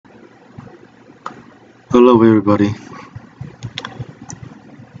Hello everybody.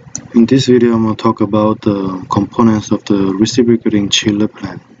 In this video I'm going to talk about the components of the reciprocating chiller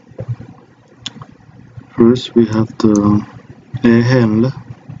plant. First we have the air handler.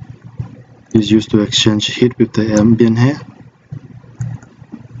 Is used to exchange heat with the ambient air.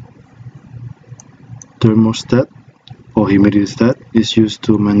 Thermostat or humidity stat is used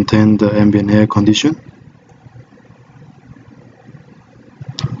to maintain the ambient air condition.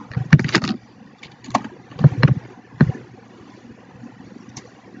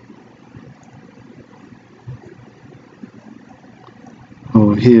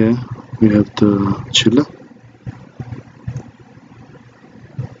 Over here we have the chiller.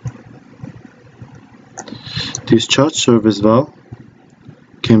 Discharge service valve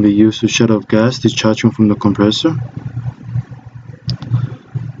can be used to shut off gas discharging from the compressor.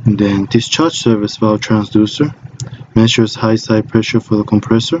 And then discharge service valve transducer measures high side pressure for the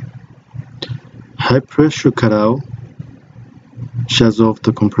compressor. High pressure cutout shuts off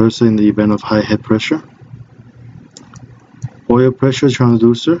the compressor in the event of high head pressure. Oil pressure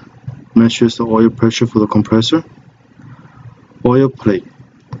transducer measures the oil pressure for the compressor. Oil plate,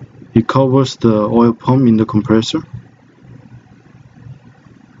 it covers the oil pump in the compressor.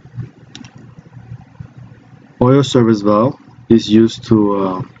 Oil service valve is used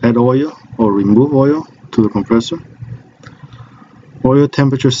to add oil or remove oil to the compressor. Oil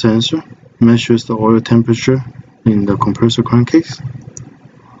temperature sensor measures the oil temperature in the compressor crankcase.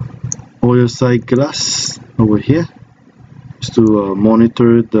 Oil sight glass over here is to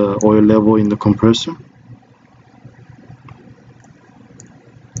monitor the oil level in the compressor.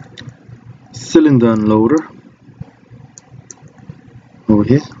 Cylinder unloader over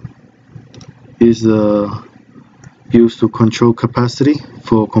here is used to control capacity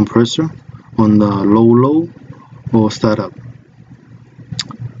for compressor on the low or startup.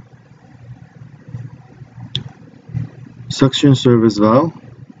 Suction service valve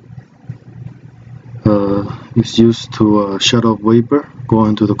is used to shut off vapor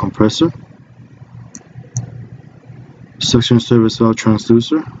going to the compressor. Suction service valve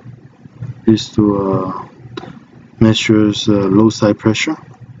transducer is to measures low side pressure.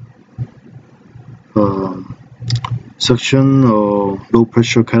 Suction or low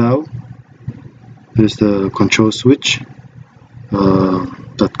pressure cutout is the control switch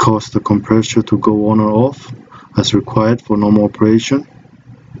that causes the compressor to go on or off as required for normal operation.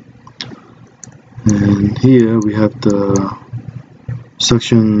 And here we have the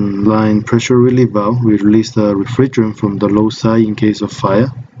suction line pressure relief valve. We release the refrigerant from the low side in case of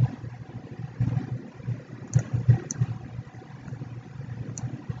fire.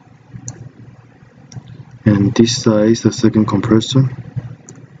 And this side is the second compressor.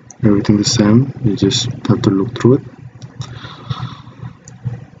 Everything the same, you just have to look through it.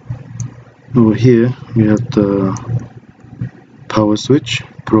 Over here we have the power switch,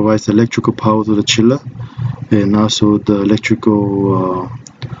 provides electrical power to the chiller and also the electrical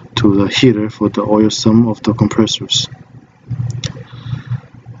to the heater for the oil sum of the compressors.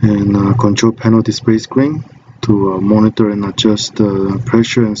 And control panel display screen to monitor and adjust the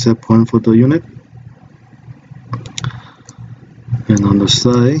pressure and set point for the unit. And on the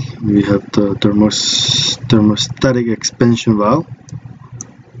side we have the thermostatic expansion valve.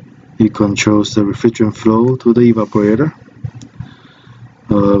 It controls the refrigerant flow to the evaporator.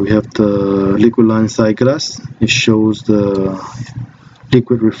 We have the liquid line side glass. It shows the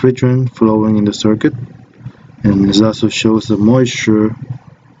liquid refrigerant flowing in the circuit, and it also shows the moisture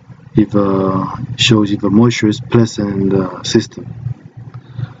if the moisture is present in the system.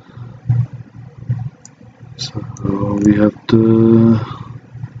 So we have the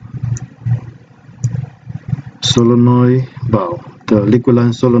solenoid valve. The liquid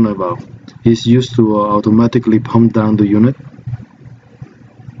line solenoid valve is used to automatically pump down the unit.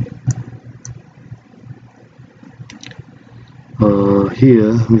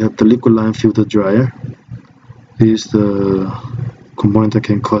 Here we have the liquid line filter dryer. This is the component that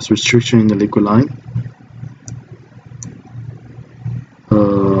can cause restriction in the liquid line.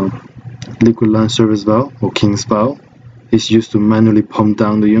 Liquid line service valve or King's valve is used to manually pump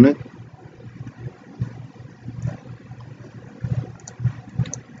down the unit.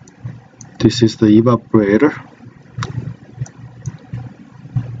 This is the evaporator.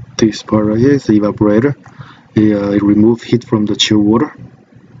 This part right here is the evaporator. It removes heat from the chill water.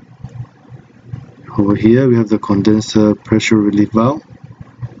 Over here we have the condenser pressure relief valve.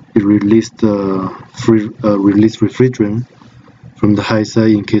 It releases the release refrigerant from the high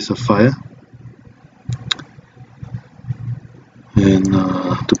side in case of fire. And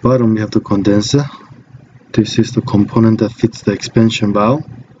at the bottom we have the condenser. This is the component that fits the expansion valve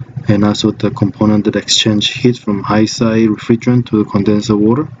and also the component that exchange heat from high side refrigerant to the condenser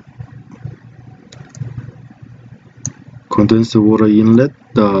water. Condenser water inlet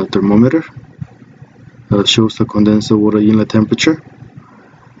thermometer shows the condenser water inlet temperature.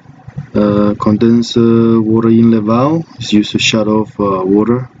 Condenser water inlet valve is used to shut off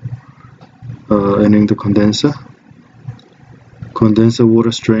water entering the condenser. Condenser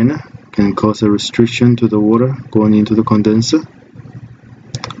water strainer can cause a restriction to the water going into the condenser.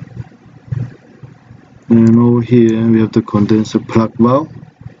 And over here we have the condenser plug valve.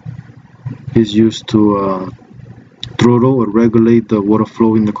 It's used to throttle or regulate the water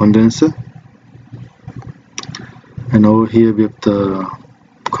flow in the condenser. And over here we have the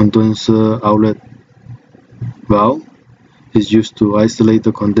condenser outlet valve. Is used to isolate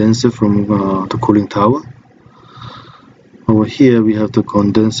the condenser from the cooling tower. Over here we have the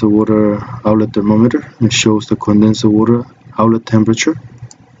condenser water outlet thermometer. It shows the condenser water outlet temperature.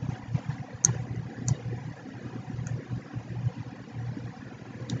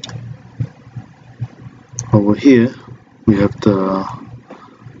 Over here we have the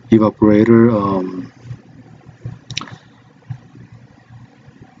evaporator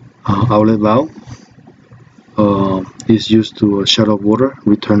outlet valve. Is used to shut off water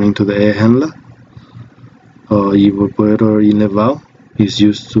returning to the air handler. Evaporator inlet valve is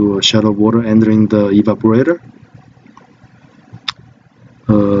used to shut off water entering the evaporator.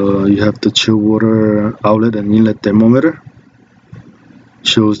 You have the chill water outlet and inlet thermometer.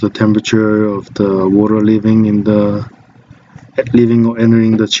 Shows the temperature of the water leaving or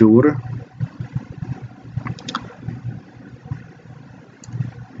entering the chill water.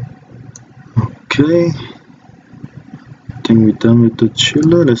 Okay, I think we're done with the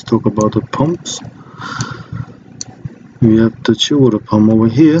chiller. Let's talk about the pumps. We have the chill water pump over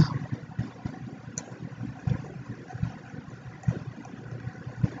here.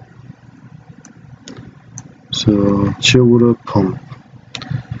 So chill water pump.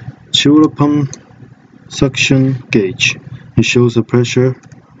 Chill water pump suction gauge. It shows the pressure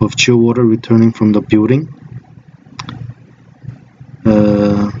of chill water returning from the building.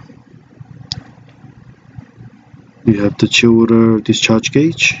 We have the chill water discharge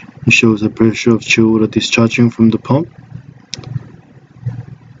gauge. It shows the pressure of chill water discharging from the pump.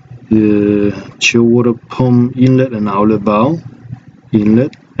 The chill water pump inlet and outlet valve.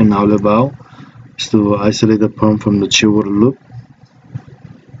 Inlet and outlet valve is to isolate the pump from the chill water loop.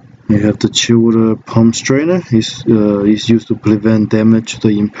 You have the chill water pump strainer. Is used to prevent damage to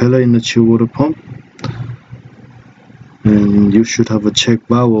the impeller in the chill water pump. And you should have a check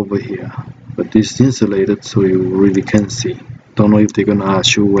valve over here, but it's insulated so you really can't see. Don't know if they're gonna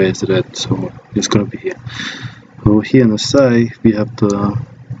ask you where is it at, so it's gonna be here. Over here on the side we have the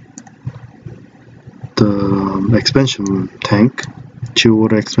expansion tank, chill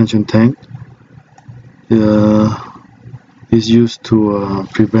water expansion tank. Is used to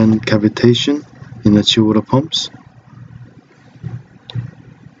prevent cavitation in the chill water pumps.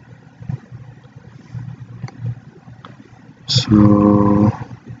 So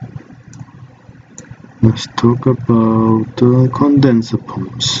let's talk about the condenser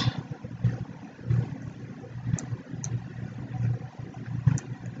pumps.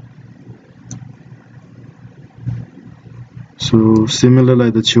 So similar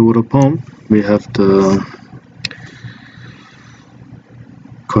like the chill water pump, we have the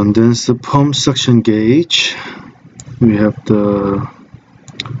condenser pump suction gauge. We have the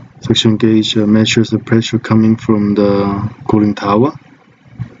suction gauge measures the pressure coming from the cooling tower.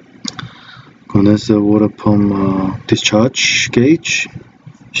 Condenser water pump discharge gauge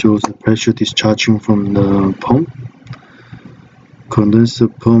shows the pressure discharging from the pump. Condenser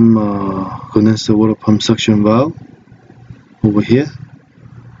water pump suction valve over here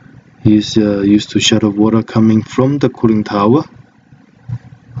is used to shut off water coming from the cooling tower.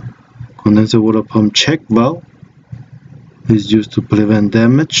 Condenser water pump check valve is used to prevent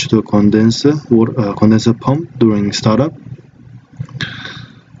damage to the condenser pump during startup.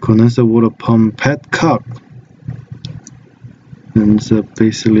 Condenser water pump pad cock, and it's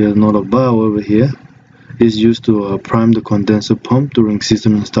basically another valve over here, is used to prime the condenser pump during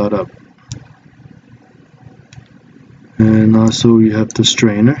system and startup. And also you have the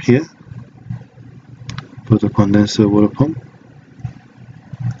strainer here for the condenser water pump.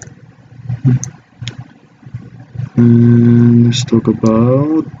 And let's talk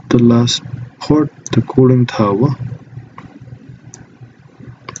about the last part, the cooling tower.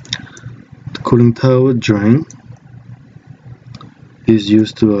 The cooling tower drain is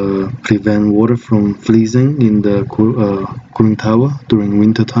used to prevent water from freezing in the cooling tower during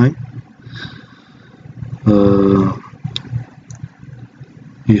winter time.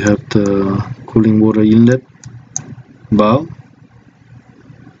 You have the cooling water inlet valve.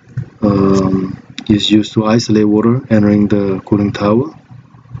 Is used to isolate water entering the cooling tower.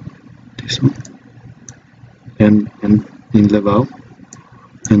 This one, and inlet valve.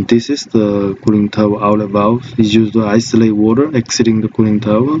 And this is the cooling tower outlet valve. Is used to isolate water exiting the cooling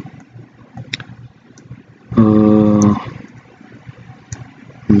tower.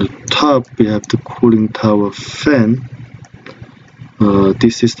 On the top we have the cooling tower fan.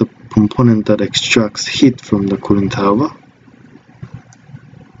 This is the component that extracts heat from the cooling tower.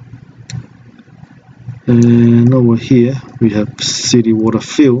 And over here we have city water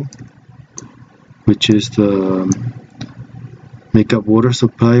fill, which is the makeup water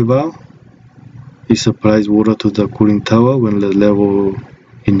supply valve. It supplies water to the cooling tower when the level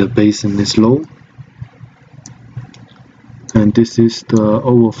in the basin is low. And this is the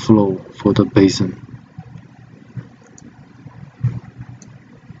overflow for the basin.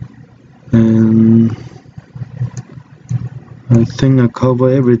 And I think I cover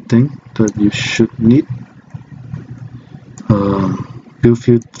everything that you should need.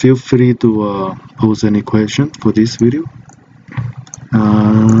 Feel free to pose any question for this video,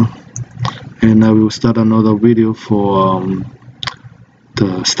 and I will start another video for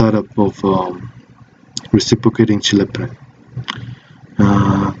the startup of reciprocating chiller plant.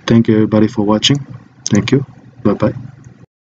 Thank you everybody for watching. Thank you. Bye bye.